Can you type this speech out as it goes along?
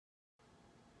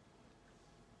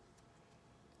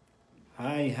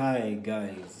Hi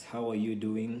guys, how are you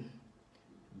doing?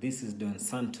 This is Don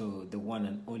SANTO, the one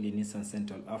and only Nissan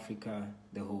Central Africa,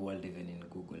 the whole world even in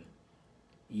Google.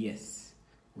 Yes,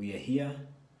 we are here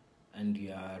and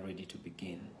we are ready to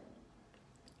begin.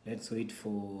 Let's wait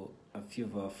for a few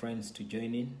of our friends to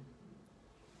join in.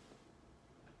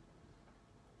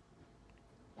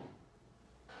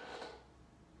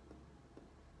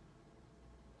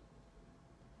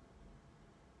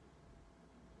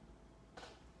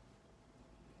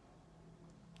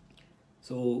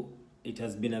 So it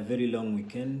has been a very long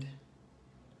weekend,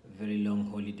 a very long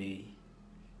holiday,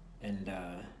 and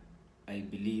I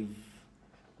believe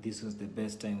this was the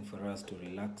best time for us to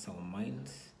relax our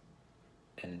minds,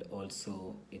 and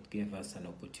also it gave us an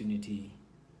opportunity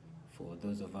for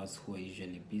those of us who are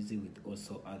usually busy with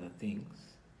also other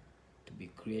things to be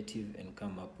creative and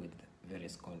come up with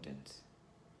various contents.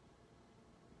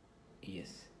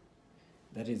 Yes,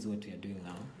 that is what we are doing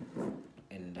now,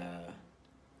 and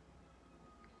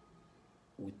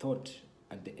we thought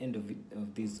at the end of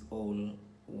this all,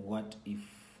 what if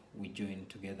we joined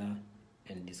together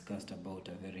and discussed about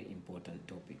a very important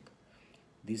topic.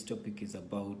 This topic is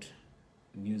about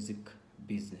music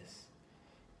business.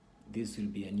 This will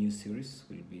be a new series.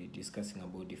 We'll be discussing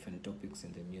about different topics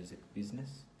in the music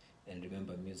business. And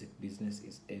remember, music business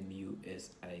is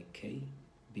M-U-S-I-K,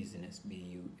 business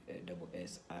B-U-S-S-I-N-E-S.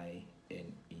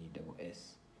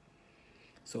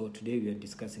 So today we are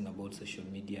discussing about social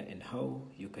media and how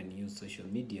you can use social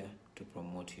media to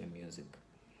promote your music.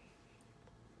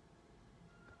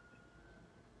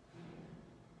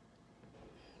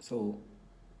 So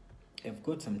I've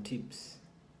got some tips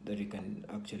that you can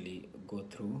actually go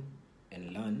through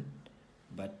and learn,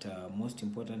 but most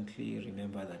importantly,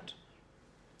 remember that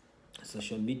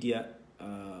social media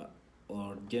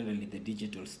or generally the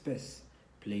digital space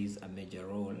plays a major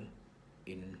role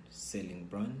in selling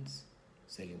brands,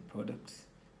 selling products,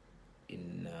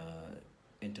 in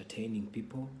entertaining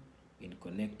people, in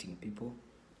connecting people.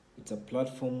 It's a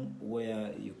platform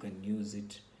where you can use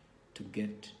it to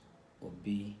get or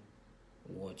be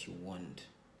what you want.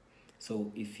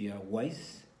 So if you are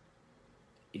wise,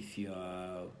 if you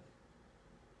are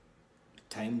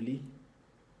timely,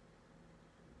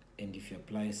 and if you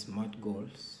apply smart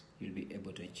goals, you'll be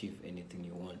able to achieve anything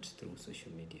you want through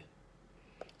social media.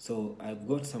 So I've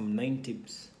got some 9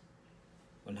 tips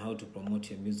on how to promote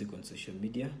your music on social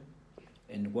media,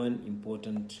 and one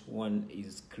important one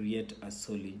is create a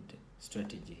solid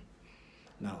strategy.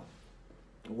 Now,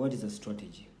 what is a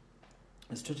strategy?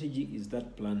 A strategy is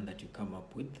that plan that you come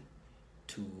up with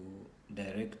to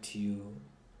direct you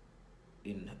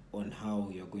on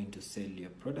how you're going to sell your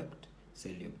product,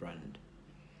 sell your brand.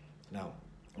 Now,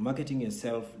 marketing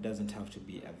yourself doesn't have to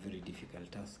be a very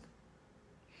difficult task,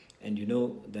 and you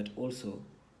know that also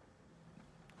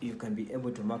you can be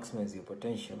able to maximize your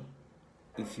potential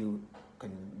if you can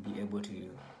be able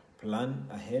to plan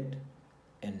ahead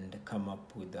and come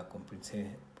up with a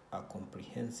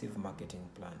comprehensive marketing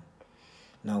plan.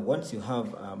 Now, once you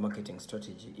have a marketing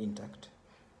strategy intact,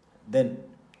 then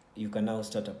you can now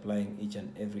start applying each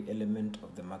and every element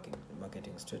of the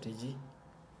marketing strategy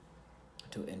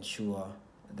to ensure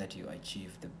that you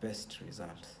achieve the best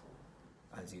results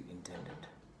as you intended.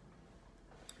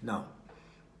 Now,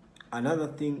 another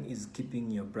thing is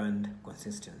keeping your brand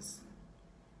consistent.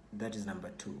 That is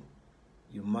number 2.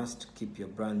 You must keep your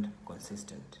brand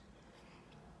consistent.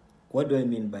 What do I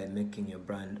mean by making your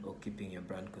brand or keeping your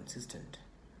brand consistent?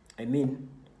 I mean,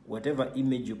 whatever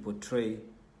image you portray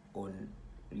on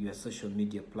your social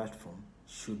media platform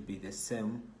should be the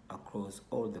same across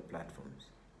all the platforms.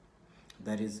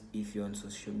 That is, if you're on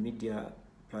social media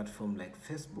platform like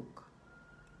Facebook,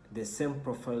 the same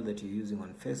profile that you're using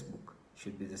on Facebook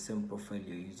should be the same profile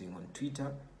you're using on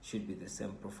Twitter, should be the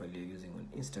same profile you're using on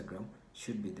Instagram,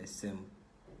 should be the same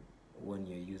one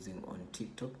you're using on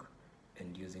TikTok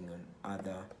and using on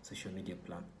other social media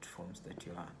platforms that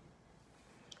you are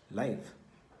live.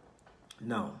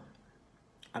 Now,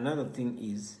 another thing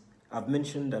is, I've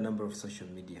mentioned a number of social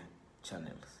media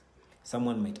channels.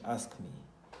 Someone might ask me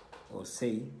or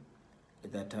say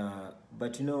that,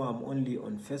 but you know, I'm only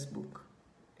on Facebook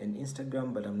and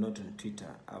Instagram, but I'm not on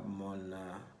Twitter. I'm on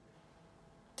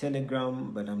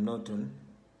Telegram, but I'm not on,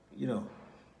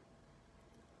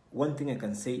 one thing I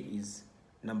can say is,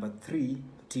 number 3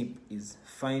 tip is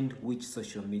find which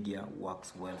social media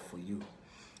works well for you.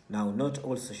 Now, not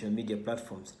all social media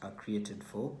platforms are created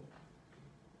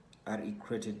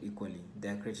equally. They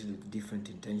are created with different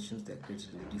intentions. They are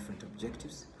created with different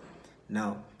objectives.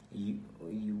 Now, you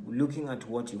looking at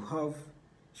what you have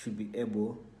should be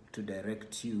able to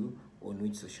direct you on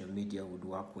which social media would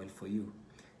work well for you.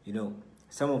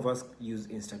 Some of us use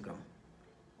Instagram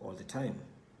all the time,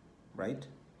 right?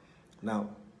 Now,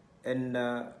 and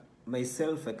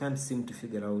myself, I can't seem to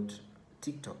figure out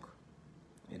TikTok.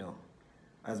 You know,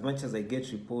 as much as I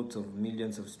get reports of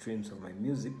millions of streams of my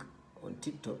music on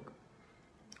TikTok,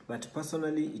 but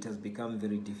personally, it has become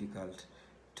very difficult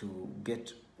to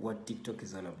get what TikTok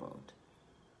is all about.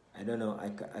 I don't know,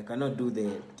 I cannot do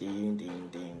the ding, ding,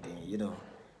 ding, ding, you know.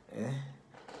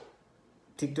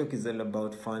 TikTok is all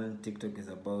about fun. TikTok is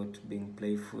about being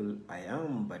playful. I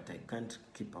am, but I can't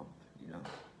keep up, you know.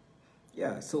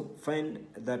 Yeah, so find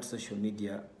that social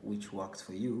media which works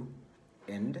for you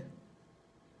and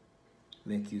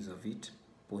make use of it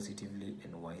positively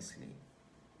and wisely.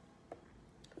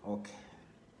 Okay.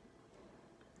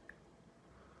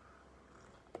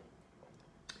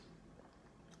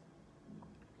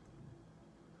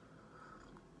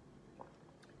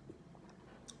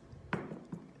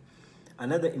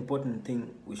 Another important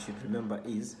thing we should remember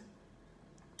is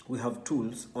we have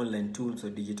tools, online tools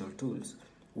or digital tools,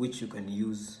 which you can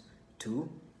use to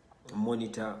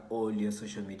monitor all your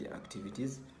social media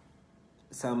activities.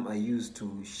 Some are used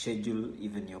to schedule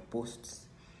even your posts.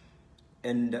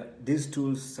 And these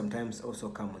tools sometimes also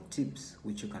come with tips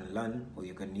which you can learn or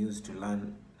you can use to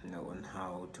learn, you know, on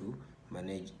how to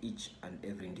manage each and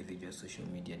every individual social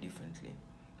media differently.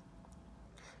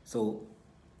 So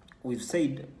we've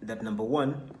said that number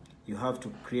one, you have to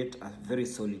create a very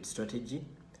solid strategy.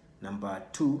 Number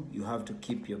two, you have to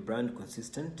keep your brand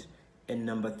consistent. And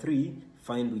number three,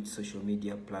 find which social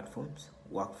media platforms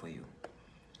work for you.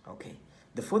 Okay.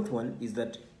 The fourth one is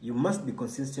that you must be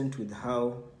consistent with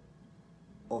how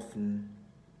often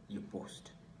you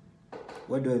post.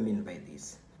 What do I mean by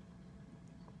this?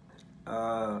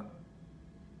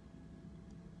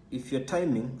 If your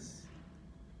timings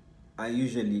are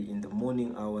usually in the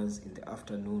morning hours, in the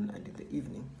afternoon, and in the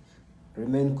evening,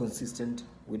 remain consistent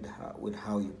with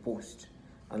how you post,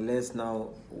 unless now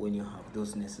when you have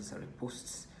those necessary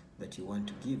posts that you want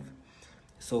to give.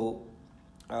 So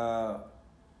there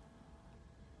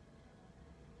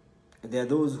are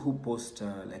those who post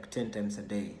like 10 times a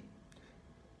day.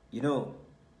 You know,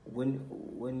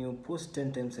 when you post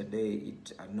 10 times a day,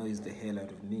 it annoys the hell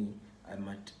out of me. I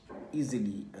might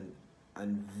easily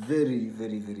and very,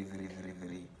 very, very, very, very,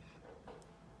 very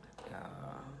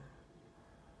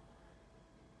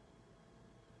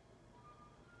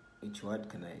which word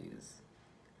can I use?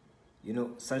 You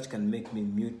know, such can make me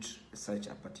mute such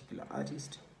a particular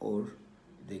artist, or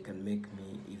they can make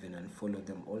me even unfollow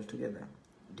them altogether,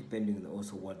 depending on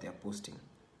also what they're posting.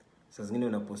 Saa zingine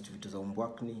unapost vitu za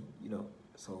umbwakni, you know,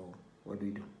 so what do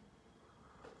we do?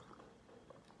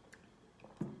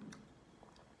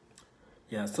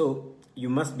 Yeah, so you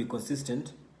must be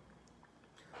consistent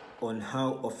on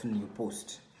how often you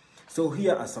post. So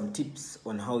here are some tips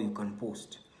on how you can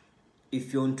post.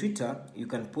 If you're on Twitter, you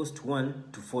can post 1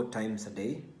 to 4 times a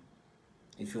day.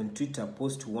 If you're on Twitter,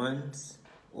 post once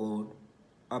or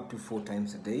up to 4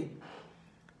 times a day.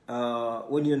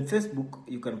 When you're on Facebook,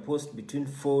 you can post between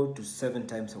 4 to 7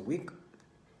 times a week.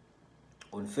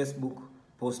 On Facebook,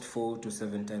 post 4 to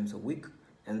 7 times a week.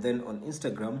 And then on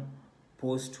Instagram,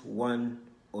 post 1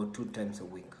 or 2 times a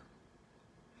week.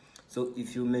 So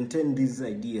if you maintain these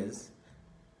ideas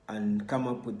and come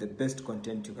up with the best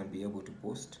content you can be able to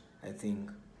post, I think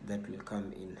that will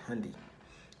come in handy.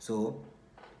 So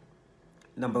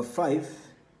number 5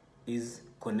 is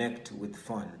connect with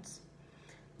fans.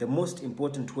 The most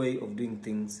important way of doing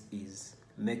things is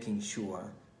making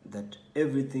sure that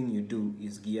everything you do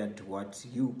is geared towards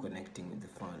you connecting with the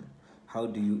fan. How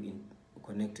do you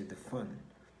connect with the fan?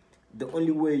 The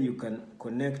only way you can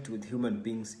connect with human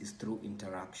beings is through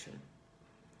interaction.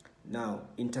 Now,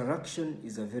 interaction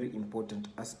is a very important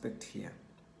aspect here.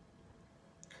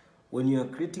 When you are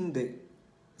creating the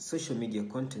social media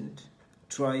content,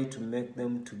 try to make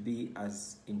them to be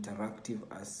as interactive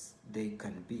as they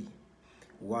can be.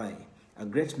 Why? A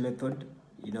great method,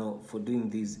 you know, for doing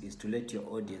this is to let your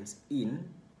audience in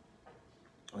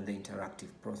on the interactive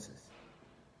process.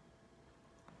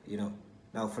 You know,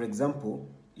 now for example,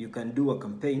 you can do a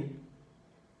campaign,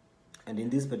 and in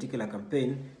this particular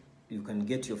campaign, you can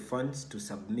get your fans to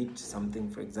submit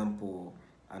something, for example,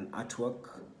 an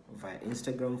artwork via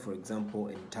Instagram, for example,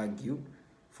 and tag you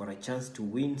for a chance to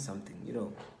win something, you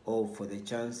know, or for the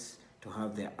chance to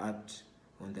have their art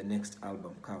on the next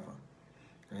album cover.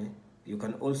 Right? You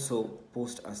can also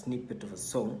post a snippet of a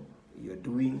song you're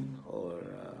doing or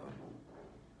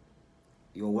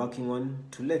you're working on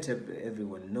to let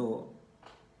everyone know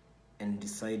and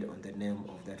decide on the name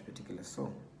of that particular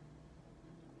song.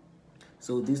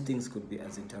 So these things could be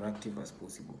as interactive as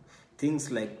possible.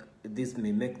 Things like this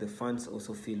may make the fans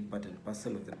also feel part and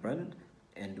parcel of the brand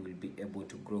and will be able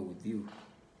to grow with you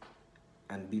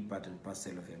and be part and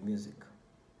parcel of your music.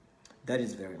 That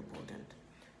is very important.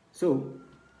 So,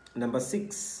 number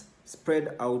 6,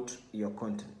 spread out your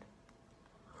content.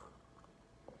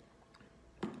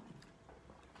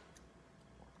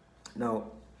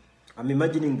 Now, I'm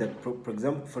imagining that, for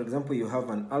example, you have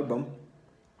an album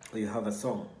or you have a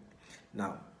song.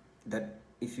 Now, that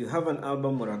if you have an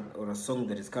album or a song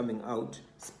that is coming out,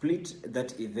 split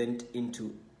that event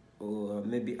into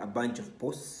maybe a bunch of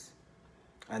posts,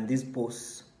 and these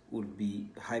posts would be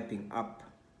hyping up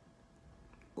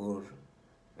or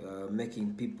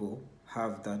making people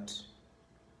have that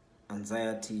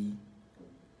anxiety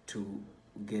to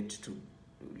get to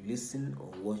listen or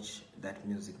watch that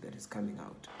music that is coming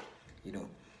out. You know,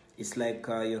 it's like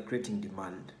you're creating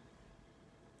demand.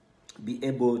 Be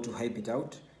able to hype it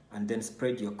out and then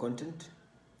spread your content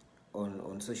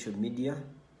on social media,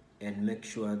 and make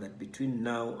sure that between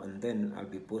now and then I'll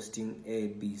be posting A,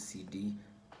 B, C, D.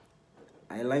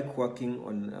 I like working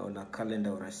on a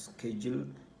calendar or a schedule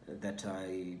that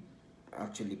I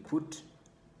actually put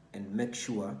and make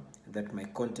sure that my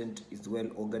content is well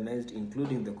organized,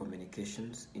 including the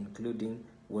communications, including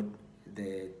what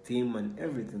the theme and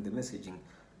everything, the messaging.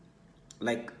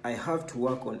 Like, I have to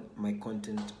work on my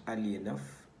content early enough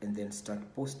and then start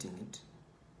posting it.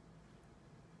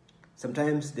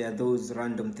 Sometimes there are those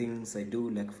random things I do,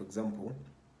 like, for example,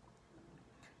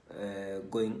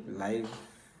 going live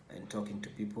and talking to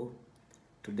people.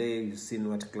 Today you've seen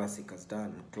what Klassik has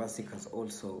done. Klassik has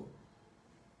also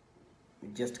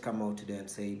just come out today and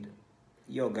said,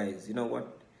 yo guys, you know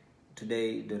what?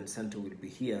 Today Don Santo will be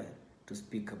here to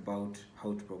speak about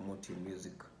how to promote your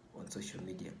music on social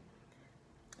media.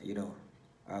 You know,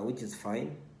 which is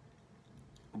fine.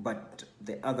 But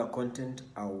the other content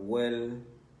are well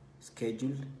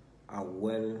scheduled, are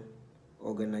well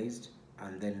organized,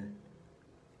 and then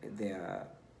they are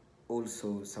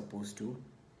also supposed to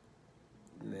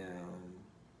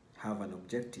have an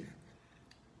objective.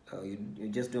 You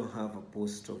just don't have a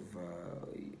post of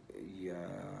your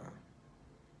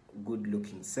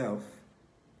good-looking self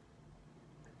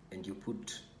and you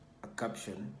put a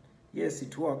caption. Yes,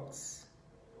 it works.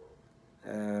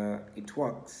 It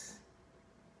works.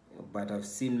 But I've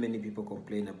seen many people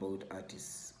complain about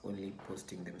artists only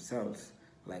posting themselves,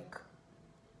 like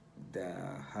they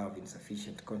have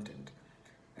insufficient content.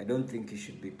 I don't think you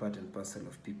should be part and parcel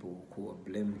of people who are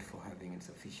blamed for having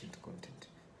insufficient content.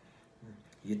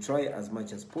 You try as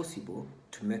much as possible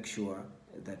to make sure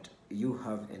that you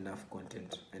have enough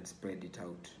content and spread it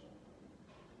out.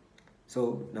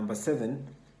 So, number 7,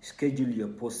 schedule your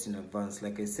posts in advance.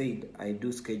 Like I said, I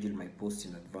do schedule my posts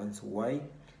in advance. Why?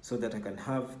 So that I can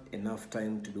have enough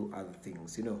time to do other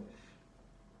things. You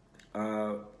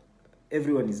know,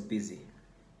 everyone is busy.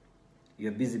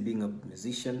 You're busy being a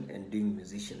musician and doing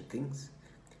musician things.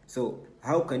 So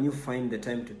how can you find the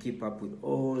time to keep up with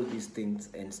all these things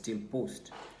and still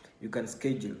post? You can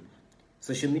schedule.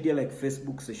 Social media like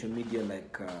Facebook, social media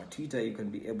like Twitter, you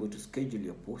can be able to schedule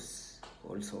your posts.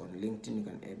 Also on LinkedIn,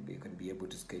 you can be able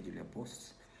to schedule your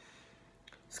posts.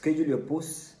 Schedule your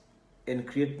posts and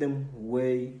create them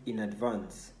way in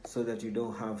advance so that you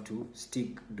don't have to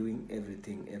stick doing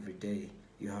everything every day.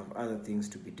 You have other things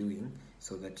to be doing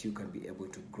so that you can be able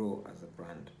to grow as a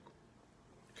brand.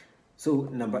 So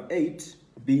number 8,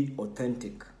 be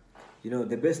authentic. You know,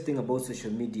 the best thing about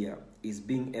social media is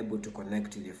being able to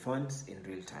connect with your fans in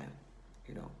real time.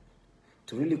 You know,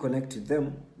 to really connect with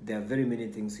them, there are very many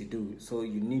things you do. So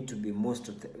you need to be most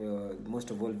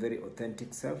of all very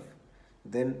authentic self.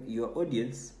 Then your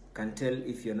audience can tell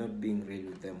if you're not being real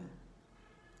with them.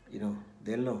 You know,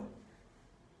 they'll know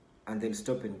and they'll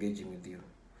stop engaging with you.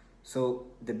 So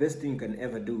the best thing you can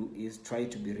ever do is try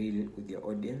to be real with your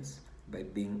audience by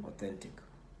being authentic.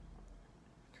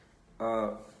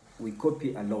 We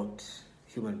copy a lot.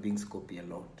 Human beings copy a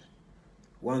lot.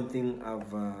 One thing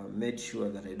I've made sure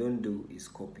that I don't do is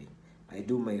copy. I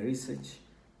do my research.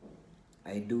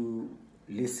 I do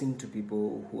listen to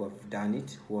people who have done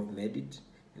it, who have made it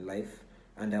in life.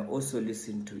 And I also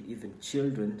listen to even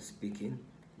children speaking,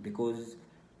 because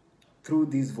through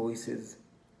these voices,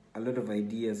 a lot of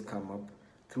ideas come up.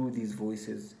 Through these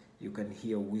voices, you can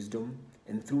hear wisdom.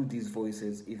 And through these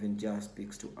voices, even Jah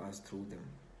speaks to us through them.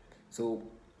 So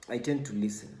I tend to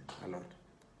listen a lot.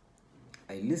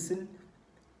 I listen.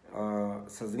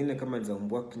 Saa zingine kama za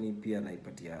umbwakni pia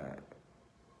naipatia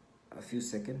a few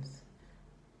seconds,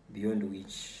 beyond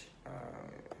which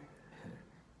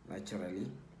naturally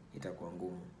itakuwa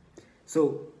ngumu.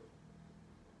 So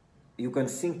you can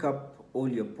sync up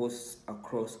all your posts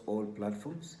across all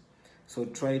platforms. So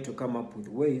try to come up with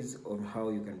ways on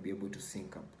how you can be able to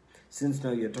sync up. Since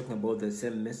now you're talking about the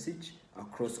same message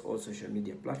across all social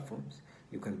media platforms,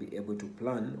 you can be able to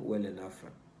plan well enough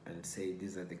and say,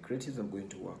 these are the creatives I'm going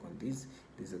to work on, these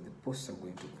are the posts I'm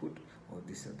going to put, or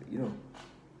these are the,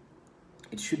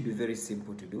 it should be very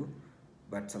simple to do,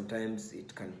 but sometimes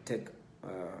it can take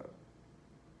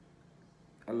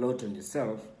a lot on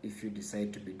yourself if you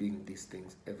decide to be doing these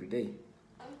things every day.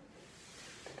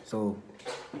 So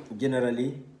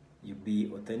generally, you be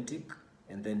authentic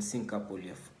and then sync up all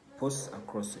your posts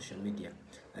across social media.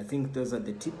 I think those are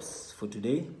the tips for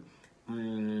today.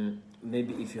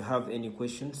 Maybe if you have any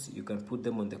questions, you can put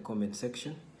them on the comment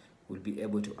section. We'll be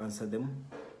able to answer them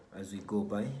as we go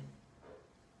by.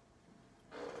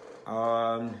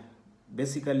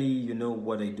 Basically, you know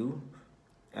what I do.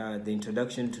 The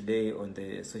introduction today on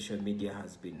the social media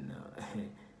has been,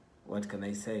 what can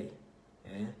I say?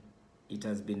 It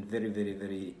has been very, very,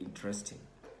 very interesting.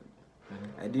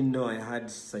 I didn't know I had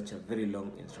such a very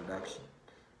long introduction.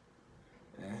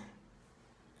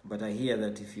 But I hear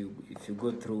that if you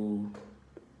go through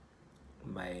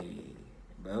my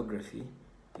biography,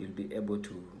 you'll be able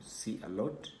to see a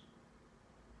lot.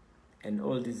 And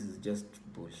all this is just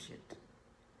bullshit.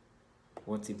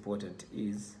 What's important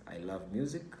is I love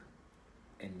music,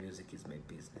 and music is my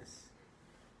business.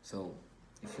 So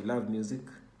if you love music,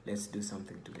 let's do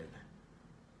something together.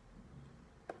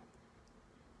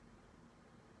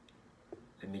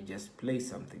 Let me just play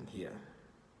something here.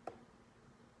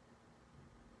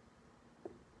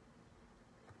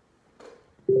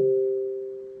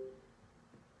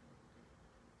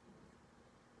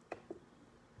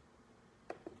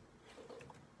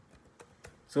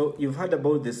 So you've heard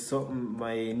about this song,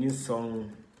 my new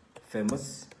song,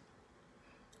 Famous.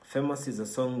 Famous is a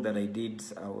song that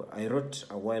I wrote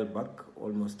a while back,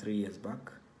 almost 3 years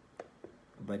back,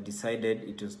 but decided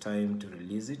it was time to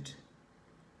release it.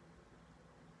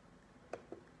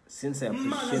 Since I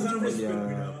appreciate all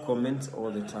your comments all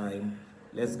the time,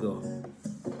 let's go.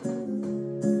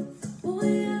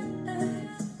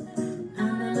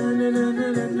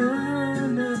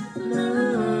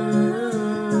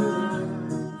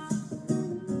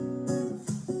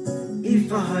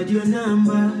 If I had your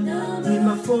number in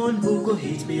my phone book or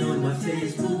hit me on my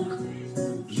Facebook,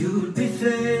 you'd be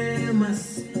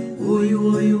famous. Oi,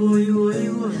 oi, oi, oi,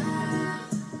 oi.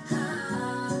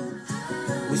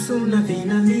 We soon have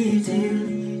been a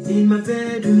meeting in my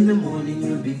bedroom in the morning.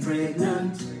 You'll be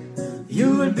pregnant.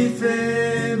 You'll be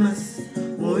famous.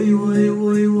 Oi, oi,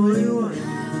 oi, oi, oi.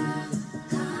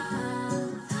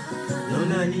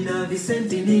 Nona nina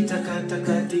Vicente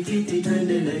nitakata tikiti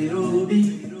twende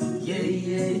Nairobi. Yeah,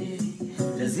 yeah.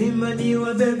 Lazima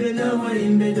niwa bebe na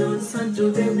waimbe Don Santo,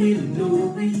 they will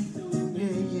know we.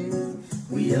 Yeah, yeah.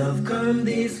 We have come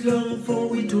this long for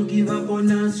we to give up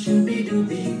on us, shooby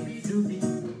dooby dooby.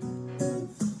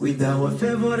 With our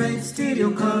favorite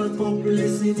stereo call pop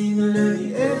listening on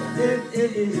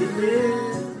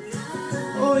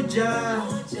Oja,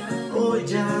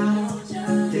 Oja,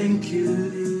 thank you,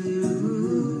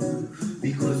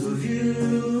 because of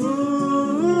you.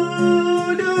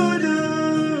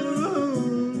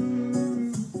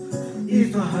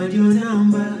 If I had your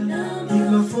number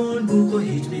in my phone book or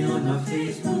hit me on my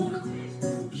Facebook,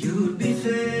 you'd be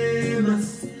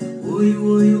famous. Oi,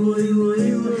 oi, oi,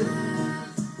 oi, oi.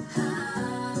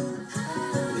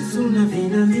 We soon have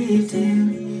been a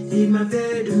meeting in my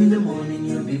bedroom in the morning.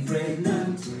 You'll be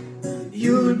pregnant.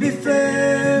 You'll be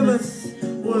famous.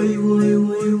 Oi, oi,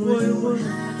 oi, oi, oi.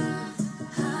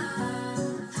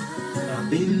 I've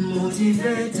been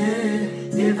motivated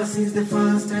ever since the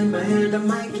first time I held a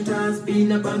mic. It has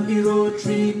been a bumpy road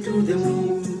trip to the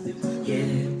moon.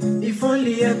 Yeah, if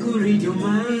only I could read your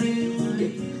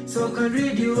mind, so I can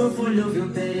read you off all of your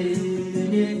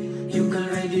pain. Yeah, you can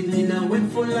ride with me now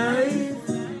and for life.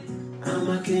 I'm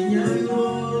a Kenyan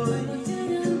boy,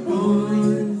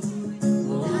 boy,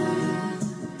 boy.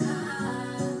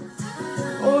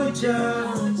 Oja,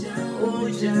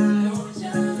 Oja,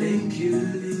 thank you.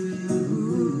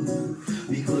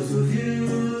 Because of you,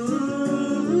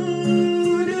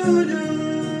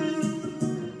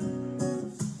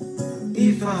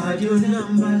 if I had your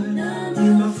number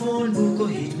in my phone book or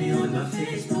hit me on my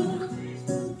Facebook,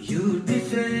 you'd be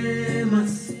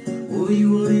famous. Oi,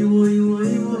 oi, oi,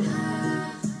 oi, oi.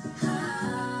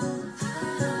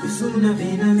 We soon have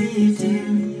been a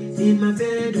meeting in my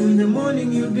bedroom in the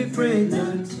morning. You'd be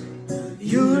pregnant.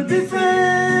 You'd be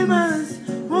famous.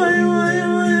 Oi, oi,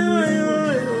 oi, oi,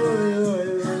 oi.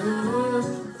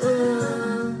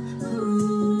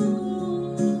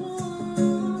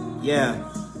 Yeah,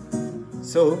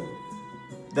 so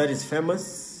that is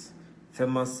Famous.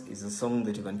 Famous is a song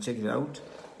that you can check it out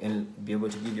and be able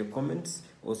to give your comments.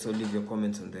 Also leave your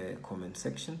comments on the comment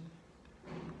section.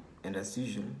 And as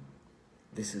usual,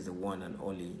 this is the one and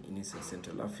only in East and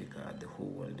Central Africa, the whole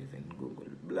world, even Google.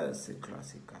 Bless the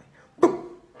Klassik guy.